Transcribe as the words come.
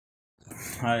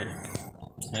Hi,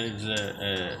 here is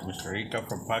Mr. Reka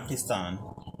from Pakistan.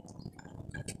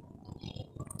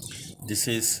 This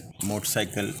is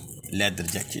motorcycle leather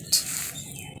jacket.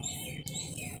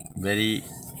 Very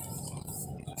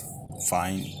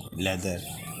fine leather,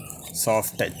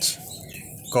 soft touch,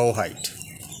 cowhide.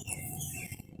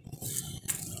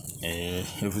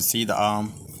 If you see the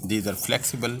arm, these are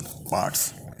flexible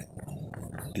parts,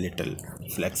 little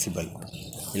flexible,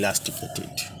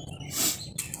 elasticated.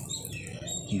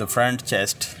 The front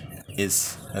chest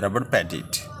is rubber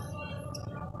padded.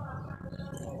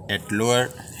 At lower,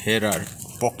 here are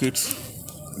pockets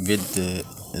with the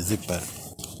zipper.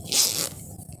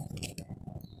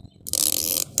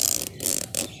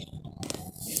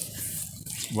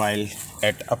 While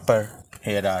at upper,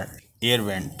 here are air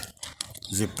vent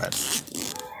zippers.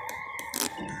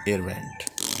 Air vent.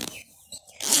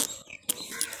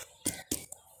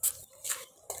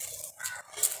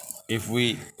 If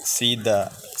we see the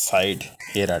side,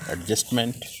 here are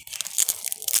adjustment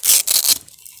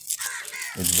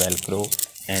with velcro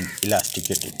and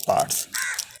elasticated parts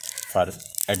for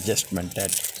adjustment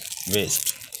at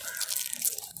waist.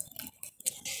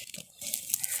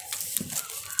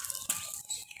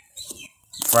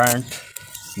 Front,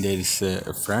 there is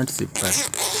a front zipper,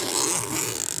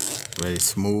 very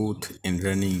smooth in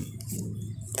running.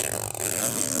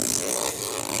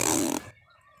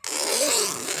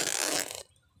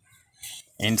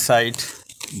 Inside,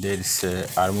 there is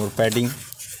armor padding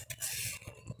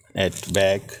at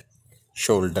back,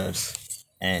 shoulders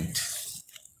and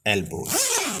elbows.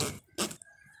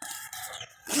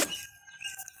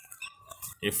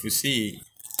 If you see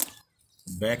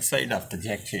back side of the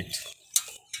jacket,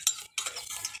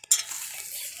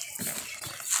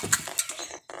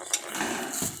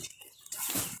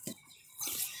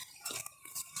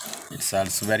 it's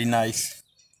also very nice,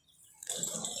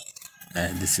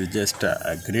 and this is just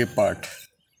a gray part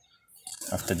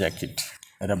of the jacket.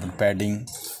 Rubber padding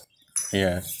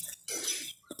here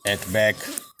at back,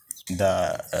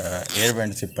 the air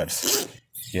vent zippers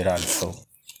here also.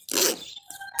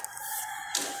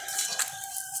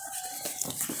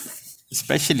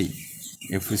 Especially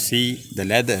if you see the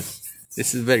leather,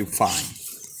 this is very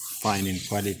fine in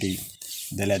quality.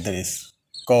 The leather is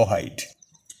cowhide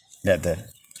leather.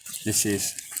 This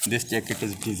jacket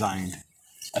is designed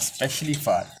especially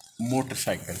for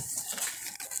motorcycle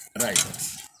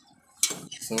riders.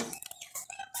 So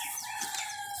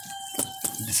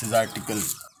this is article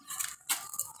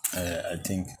I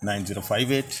think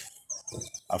 9058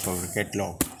 of our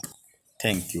catalog.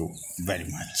 Thank you very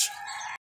much.